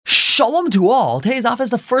Shalom to all. Today's daf is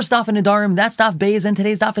the first daf in Nedarim. That's daf Beis, and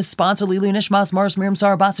today's daf is sponsored Lilu Nishmas Mars Miriam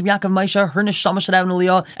Sarah Basav Yaakov Maisha, her neshama should have an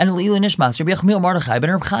aliyah, and Lilu Nishmas Rabbi Yechmiel Mardechai ben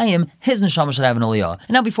Reb Chaim, his neshama should have an aliyah.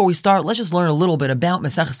 And now, before we start, let's just learn a little bit about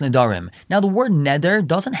Maseches Nedarim. Now, the word neder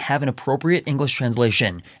doesn't have an appropriate English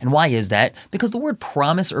translation, and why is that? Because the word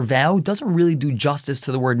promise or vow doesn't really do justice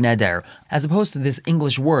to the word neder. As opposed to this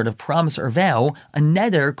English word of promise or vow, a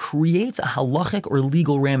neder creates a halachic or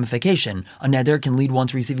legal ramification. A neder can lead one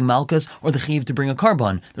to receiving malchus or the chiv to bring a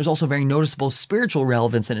carbon. There's also very noticeable spiritual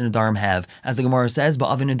relevance that Nedarim have. As the Gemara says,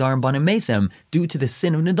 Ba'avin Nedarim banim mesim, due to the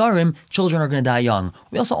sin of Nedarim, children are going to die young.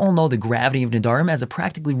 We also all know the gravity of Nedarim as it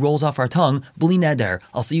practically rolls off our tongue, Bli neder.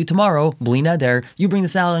 I'll see you tomorrow, Bli neder. You bring the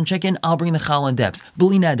salad and chicken, I'll bring the challah and dips,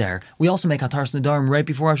 Bli neder. We also make Hataras Nedarim right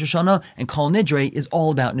before Rosh Hashanah, and Kol Nidre is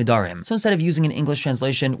all about Nedarim. So instead of using an English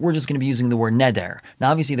translation, we're just going to be using the word neder.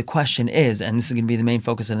 Now obviously the question is, and this is going to be the main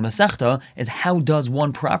focus of the Masechta, is how does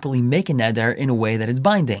one properly make a neder in a way that it's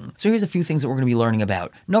binding? So here's a few things that we're going to be learning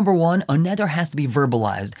about. Number one, a neder has to be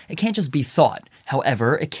verbalized. It can't just be thought.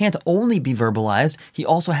 However, it can't only be verbalized, he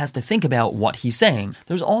also has to think about what he's saying.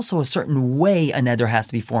 There's also a certain way a neder has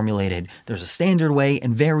to be formulated. There's a standard way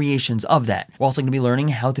and variations of that. We're also going to be learning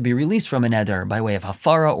how to be released from a neder by way of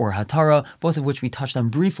hafara or hatara, both of which we touched on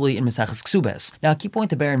briefly in Maseches Ksubas. Now, a key point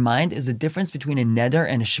to bear in mind is the difference between a neder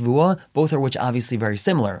and a shvua, both of which obviously very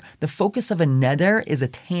similar. The focus of a neder is a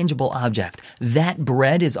tangible object. That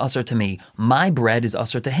bread is usher to me. My bread is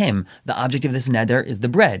usher to him. The object of this neder is the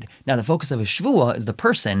bread. Now, the focus of a shvua is the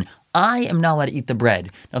person. I am not allowed to eat the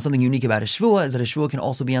bread. Now, something unique about a shvua is that a shvua can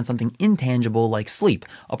also be on something intangible like sleep.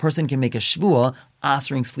 A person can make a shvua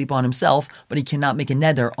asering sleep on himself, but he cannot make a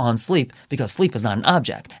neder on sleep because sleep is not an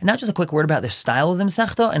object. And now just a quick word about the style of the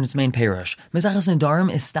Masechta and its main perush. Maseches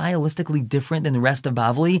Nedarim is stylistically different than the rest of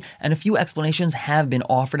Bavli, and a few explanations have been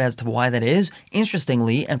offered as to why that is.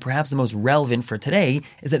 Interestingly, and perhaps the most relevant for today,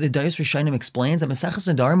 is that the Dayos Rishonim explains that Maseches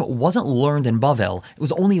Nedarim wasn't learned in Bavel. It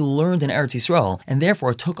was only learned in Eretz Yisrael, and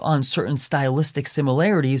therefore took on certain stylistic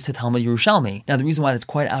similarities to Talmud Yerushalmi. Now, the reason why that's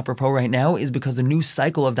quite apropos right now is because the new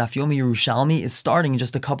cycle of Daf Yomi Yerushalmi is starting in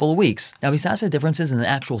just a couple of weeks. Now, besides the differences in the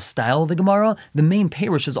actual style of the Gemara, the main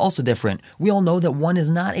perush is also different. We all know that one is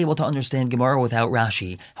not able to understand Gemara without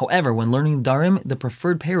Rashi. However, when learning Nedarim, the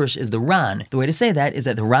preferred perush is the Ran. The way to say that is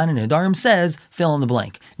that the Ran in Nedarim says, fill in the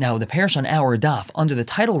blank. Now, the perush on our daf under the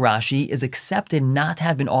title Rashi is accepted not to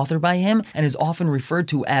have been authored by him and is often referred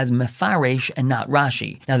to as Mefaresh and not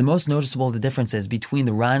Rashi. Now, the most noticeable of the differences between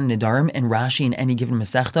the Ran in Nedarim and Rashi in any given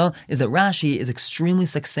Masechta is that Rashi is extremely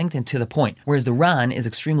succinct and to the point, whereas the Ran is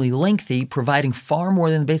extremely lengthy, providing far more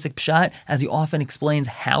than the basic pshat, as he often explains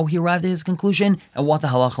how he arrived at his conclusion and what the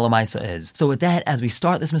halacha l'maisa is. So with that, as we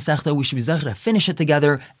start this Masechta, we should be zecher to finish it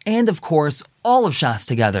together, and of course, all of Shas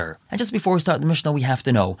together. And just before we start the Mishnah, we have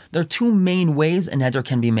to know, there are two main ways a neder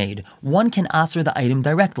can be made. One can aser the item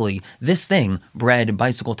directly. This thing, bread,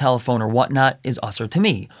 bicycle, telephone, or whatnot, is aser to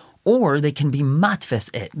me. Or they can be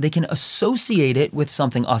matfis it. They can associate it with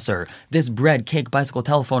something usser. This bread, cake, bicycle,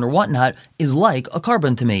 telephone, or whatnot is like a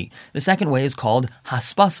carbon to me. The second way is called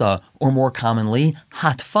haspasa, or more commonly,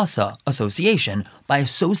 hatfasa, association. By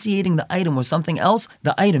associating the item with something else,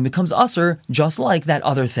 the item becomes usser, just like that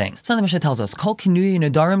other thing. So the Mishnah tells us, Kol kinui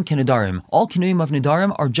nedarim kenedarim. All kinuyim of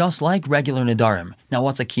nedarim are just like regular nedarim. Now,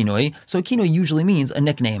 what's a kinui? So a kinui usually means a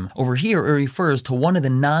nickname. Over here, it refers to one of the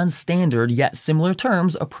non-standard yet similar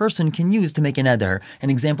terms a person can use to make a neder. An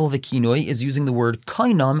example of a kinui is using the word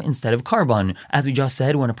kainam instead of carbon. As we just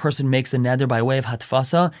said, when a person makes a neder by way of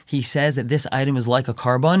hatfasa, he says that this item is like a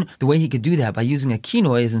carbon. The way he could do that by using a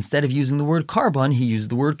kinui is instead of using the word carbon, he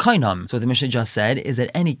used the word kainam. So what the Mishnah just said is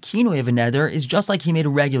that any kinui of a neder is just like he made a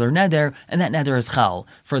regular neder, and that neder is chal.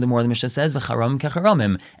 Furthermore, the Mishnah says, v'charam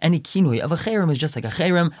kecharamim. Any kinui of a cherem is just like a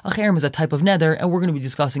cherem. A cherem is a type of neder, and we're going to be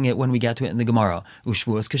discussing it when we get to it in the Gemara.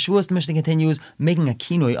 Ushvuas keshvuas, the Mishnah continues, making a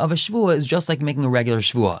kinui of a shvua is just like making a regular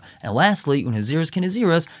shvua. And lastly, unaziras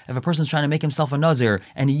kenaziras, if a person's trying to make himself a nazir,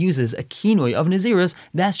 and he uses a kinui of naziras,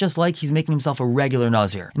 that's just like he's making himself a regular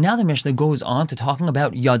nazir. And now the Mishnah goes on to talking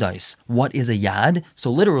about yadais. What is a yad?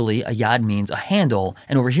 So literally, a yad means a handle.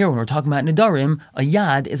 And over here, when we're talking about nedarim, a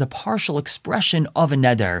yad is a partial expression of a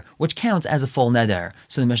neder, which counts as a full neder.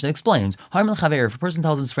 So the Mishnah explains, a if a person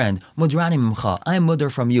tells his friend, Mudrani mimcha, I am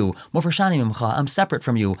mudar from you, Mofarshani mimcha, I'm separate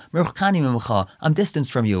from you, Meruchkani mimcha, I'm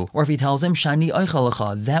distanced from you. Or if he tells him, Shani oichel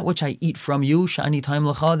lecha, that which I eat from you, Shani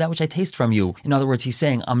taim lecha, that which I taste from you. In other words, he's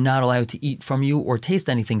saying, I'm not allowed to eat from you or taste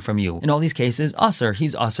anything from you. In all these cases, aser,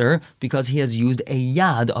 he's aser because he has used a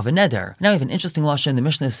yad of a neder. Now we have an interesting lashon. The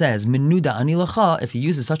Mishnah says, Menuda ani lecha, if he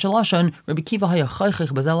uses such a lashon, Rabbi Kiva haya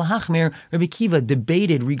chaychich bazel hachmir, Rabbi Kiva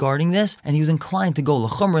debated regarding this, and he was inclined to go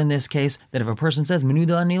lechumra in this case, that if a person says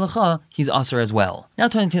Menuda ani lecha, he's aser as well. Now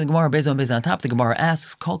turning to the Gemara, Bezon on top, the Gemara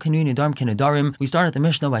asks, Kol kinui nedarim ke nedarim. We started the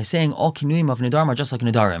Mishnah by saying all kinuim of nedarim are just like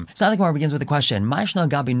nedarim. So now the Gemara begins with the question, Ma'ishna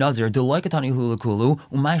gabi nazir deloy katani hulakulu,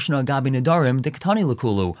 u'ma'ishna gabi nedarim dekatani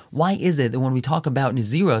lakulu. Why is it that when we talk about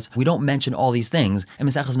naziros, we don't mention all these things? In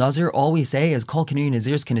Maseches Nazir, all we say is Kol kinui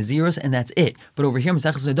naziros ke naziros, and that's it. But over here,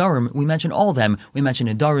 Maseches Nedarim, we mention all of them. We mention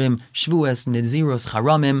nedarim, shvuas, naziros,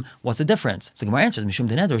 charamim. What's the difference? So the Gemara answers, Mishum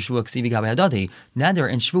de neder, shvuah ksivi gabi hadadi. Neder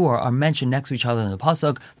and shvuah are mentioned next to each other in the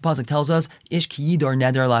pasuk. The pasuk tells us, Ish ki yidor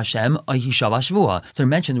neder laHashem, ahishav shvuah. So they're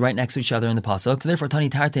mentioned right next to each other in the pasuk. So therefore, Tani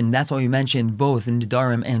Tartin, that's why we mentioned both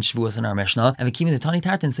nedarim and shvuas in our Mishnah. And Vikimi the Tani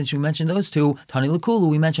Tartin, since we mentioned those two, Tani Lakulu,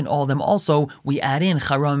 we mentioned all of them also. We add in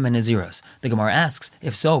charamim and naziros. The Gemara asks,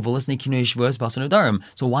 if so, v'lisnei kinui shvuas b'asa nedarim.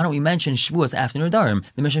 So why don't we mention shvuas after nedarim?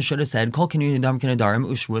 The Mishnah should have said, Kol kinui nedarim ke nedarim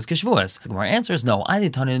u'shvuas ke shvuas. The Gemara answers, no, I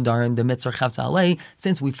did Tani nedarim the mitzvah chavtza alei,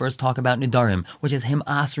 since we first talk about nedarim, which is him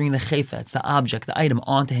asering the chayfetz, the object, the item,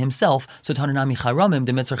 onto himself. So Tananami charamim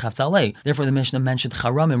the mitzvah chavtza alei. Therefore, the Mishnah mentioned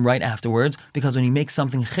charamim right afterwards, because when he makes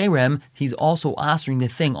something cherem, he's also asering the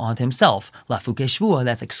thing onto himself. Lafuke shvua,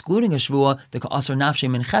 that's excluding a shvua. The ka'asar nafshe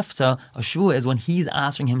min chefza, a shvua is when he's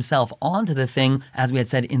asering himself onto the thing, as we had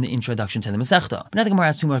said in the introduction to the Masechta. But now the Gemara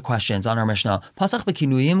has two more questions on our Mishnah. Pasach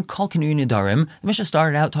bekinuyim, kol kinui nedarim. The Mishnah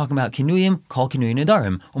started out talking about kinuyim, kol kinui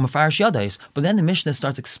nedarim, umafarish yadais. But then the Mishnah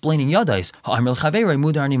starts explaining yadais. Ha'amr l'chaveirei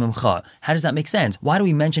mudarni mimcha. How does that make sense? Why do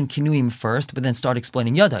we mention kinuyim first, but then start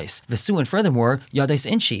explaining yadais? V'su, and furthermore, yadais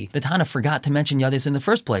inchi. The Tana forgot to mention yadais in the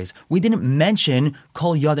first place. We didn't mention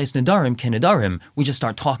kol yadais nedarim ke nedarim. We just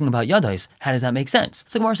start talking about yadais. How does that make sense?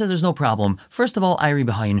 So Gemara says there's no problem. First of all, Iri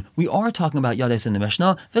behind, we are talking about yadais in the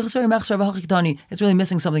Mishnah. It's really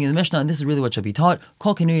missing something in the Mishnah, and this is really what should be taught.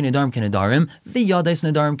 Kol kinui nedarim ke nedarim, the yadais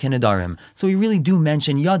nedarim ke nedarim. So we really do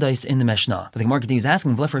mention yadais in the Mishnah. But the Gemara continues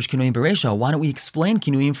asking, v'lefresh kinuyim bereisha, why don't we explain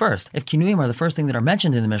kinuyim first? If kinuyim are the first thing that are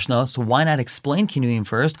mentioned in the Mishnah, so why not explain kinuyim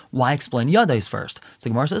first? Why explain yadais first? So the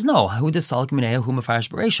Gemara says, no,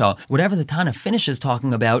 whatever the Tana finishes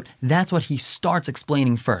talking about, that's what he starts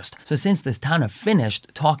explaining first. So since this Tana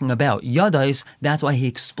finished talking about yadais, that's why he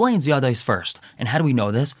explains yadais first. And how do we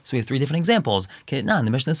know this? So we have three different examples. The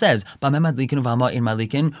Mishnah says,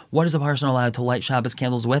 what is a person allowed to light Shabbos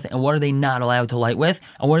candles with, and what are they not allowed to light with?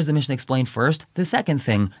 And what does the Mishnah explain first? The second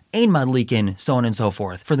thing, ein madlikin, so on and so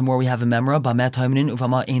forth. Furthermore, we have a memra, bamet taimnin,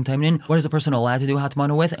 uvama ein taimnin. What is a person allowed to do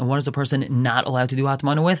hatmana with, and what is a person not allowed to do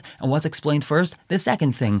hatmana with? And what's explained first? The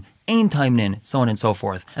second thing, ein taimnin, so on and so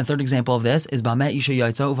forth. And third example of this is bamet isha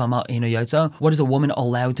yaitza, uvama ein yaitza. What is a woman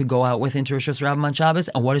allowed to go out with into Rishus Rabbim on Shabbos,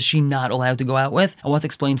 and what is she not allowed to go out with? And what's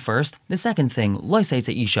explained first? The second thing, lo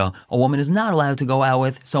seitza isha, a woman is not allowed to go out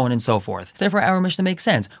with, so on and so forth. So therefore, our Mishnah makes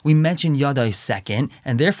sense. We mention yadais second,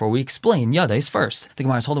 and therefore we explain yadais first. The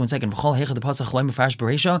Gemara is, hold on 1 second.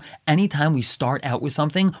 Anytime we start out with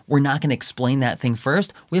something, we're not going to explain that thing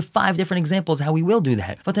first. We have 5 different examples how we will do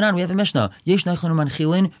that. But then we have a Mishnah. There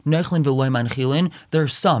are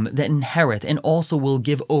some that inherit and also will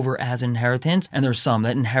give over as inheritance, and there are some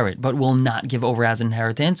that inherit but will not give over as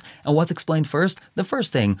inheritance. And what's explained first? The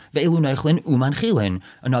first thing.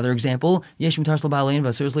 Another example,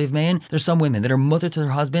 there's some women that are mutter to their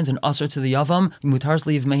husbands and usher to the yavam,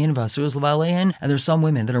 and there's some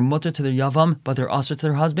women that are mutter to their yavam, but they're usher to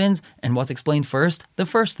their husbands. And what's explained first? The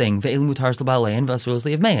first thing.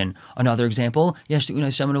 Another example, there's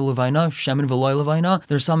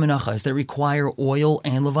some menachos that require oil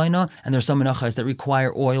and levina, and there's some menachos that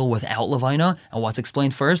require oil without levina. And what's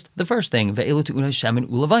explained first? The first thing.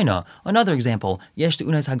 Another example, there's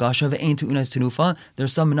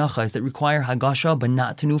some menachos that require hagasha but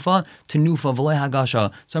not tenufa v'loy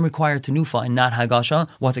hagasha. Some require tenufa and not hagasha.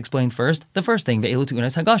 What's explained first? The first thing, ve'elu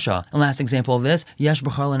tu'unas hagasha. And last example of this, yesh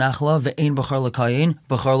b'char l'nachla ve'ein b'char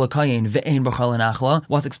l'kayin ve'ein b'char l'nachla.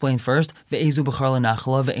 What's explained first? Ve'ezu b'char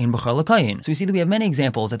l'nachla ve'ein b'char l'kayin. So we see that we have many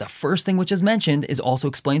examples that the first thing which is mentioned is also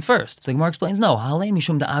explained first. So the Gemara explains, no, all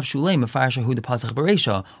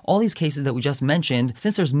these cases that we just mentioned,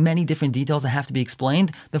 since there's many different details that have to be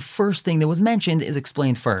explained, the first thing that was mentioned is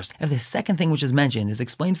explained first. If the second thing which is mentioned is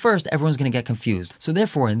explained first, everyone's going to get confused. So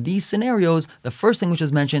therefore, in these scenarios, the first thing which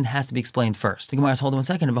was mentioned has to be explained first. The Gemara says, hold on 1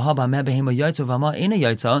 second. When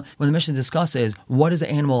the Mishnah discusses what is an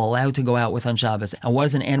animal allowed to go out with on Shabbos and what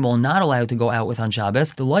is an animal not allowed to go out with on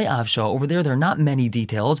Shabbos, the loy avsha, over there are not many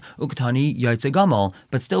details, uktani yaitze gamal,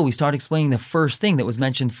 but still we start explaining the first thing that was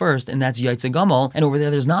mentioned first, and that's yaitze gamal, and over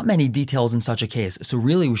there's not many details in such a case, so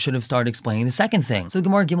really we should have started explaining the second thing. So the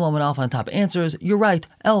Gemara Gimel Amud Aleph on top answers, you're right,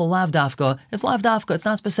 el lav dafka, it's lav dafka, it's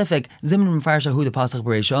not specific. Zimnu mefarish hu de pasach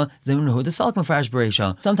bereisha, zimnu hu de salk mefarish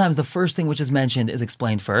bereisha. Sometimes the first thing which is mentioned is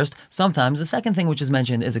explained first, sometimes the second thing which is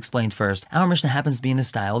mentioned is explained first. Our Mishnah happens to be in the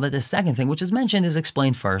style that the second thing which is mentioned is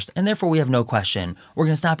explained first, and therefore we have no question. We're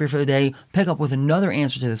going to stop here for the day, pick up with another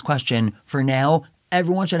answer to this question. For now,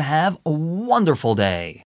 everyone should have a wonderful day.